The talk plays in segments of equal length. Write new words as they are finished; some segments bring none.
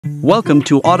Welcome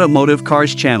to Automotive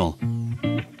Cars channel.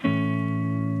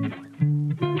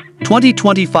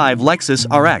 2025 Lexus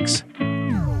RX.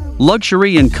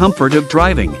 Luxury and comfort of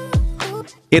driving.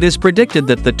 It is predicted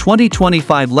that the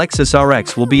 2025 Lexus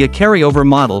RX will be a carryover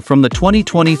model from the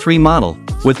 2023 model,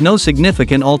 with no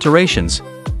significant alterations.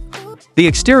 The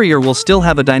exterior will still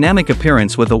have a dynamic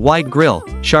appearance with a wide grille,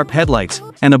 sharp headlights,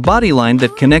 and a bodyline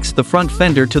that connects the front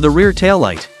fender to the rear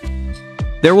taillight.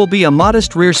 There will be a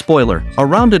modest rear spoiler, a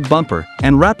rounded bumper,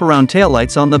 and wraparound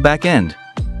taillights on the back end.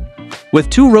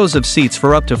 With 2 rows of seats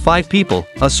for up to 5 people,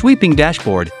 a sweeping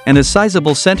dashboard, and a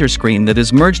sizable center screen that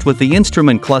is merged with the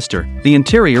instrument cluster, the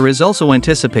interior is also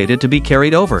anticipated to be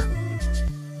carried over.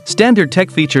 Standard tech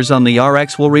features on the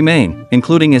RX will remain,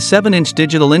 including a 7-inch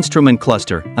digital instrument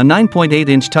cluster, a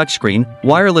 9.8-inch touchscreen,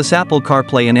 wireless Apple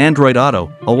CarPlay and Android Auto,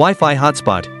 a Wi-Fi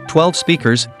hotspot, 12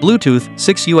 speakers, Bluetooth,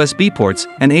 6 USB ports,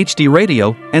 an HD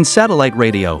radio, and satellite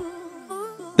radio.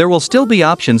 There will still be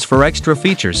options for extra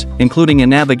features, including a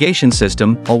navigation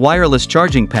system, a wireless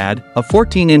charging pad, a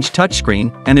 14-inch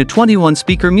touchscreen, and a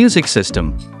 21-speaker music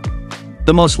system.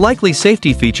 The most likely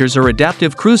safety features are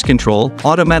adaptive cruise control,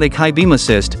 automatic high beam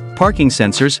assist, parking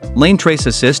sensors, lane trace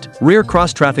assist, rear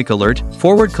cross-traffic alert,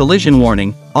 forward collision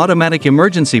warning, automatic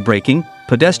emergency braking,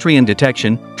 pedestrian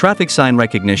detection, traffic sign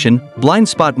recognition, blind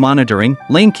spot monitoring,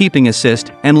 lane keeping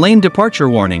assist, and lane departure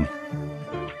warning.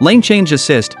 Lane change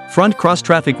assist, front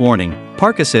cross-traffic warning,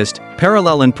 park assist,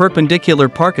 parallel and perpendicular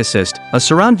park assist, a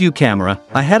surround view camera,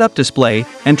 a head-up display,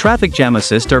 and traffic jam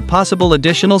assist are possible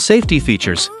additional safety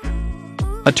features.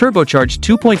 A turbocharged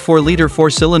 2.4-liter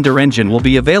 4-cylinder engine will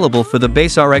be available for the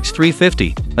base RX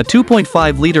 350, a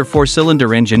 2.5-liter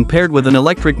 4-cylinder engine paired with an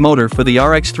electric motor for the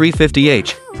RX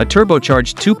 350h, a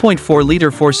turbocharged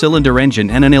 2.4-liter 4-cylinder engine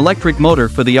and an electric motor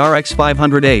for the RX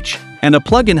 500h, and a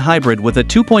plug-in hybrid with a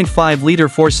 2.5-liter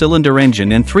 4-cylinder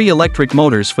engine and 3 electric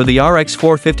motors for the RX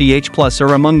 450h Plus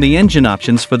are among the engine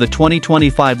options for the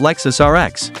 2025 Lexus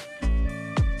RX.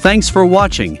 Thanks for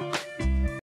watching.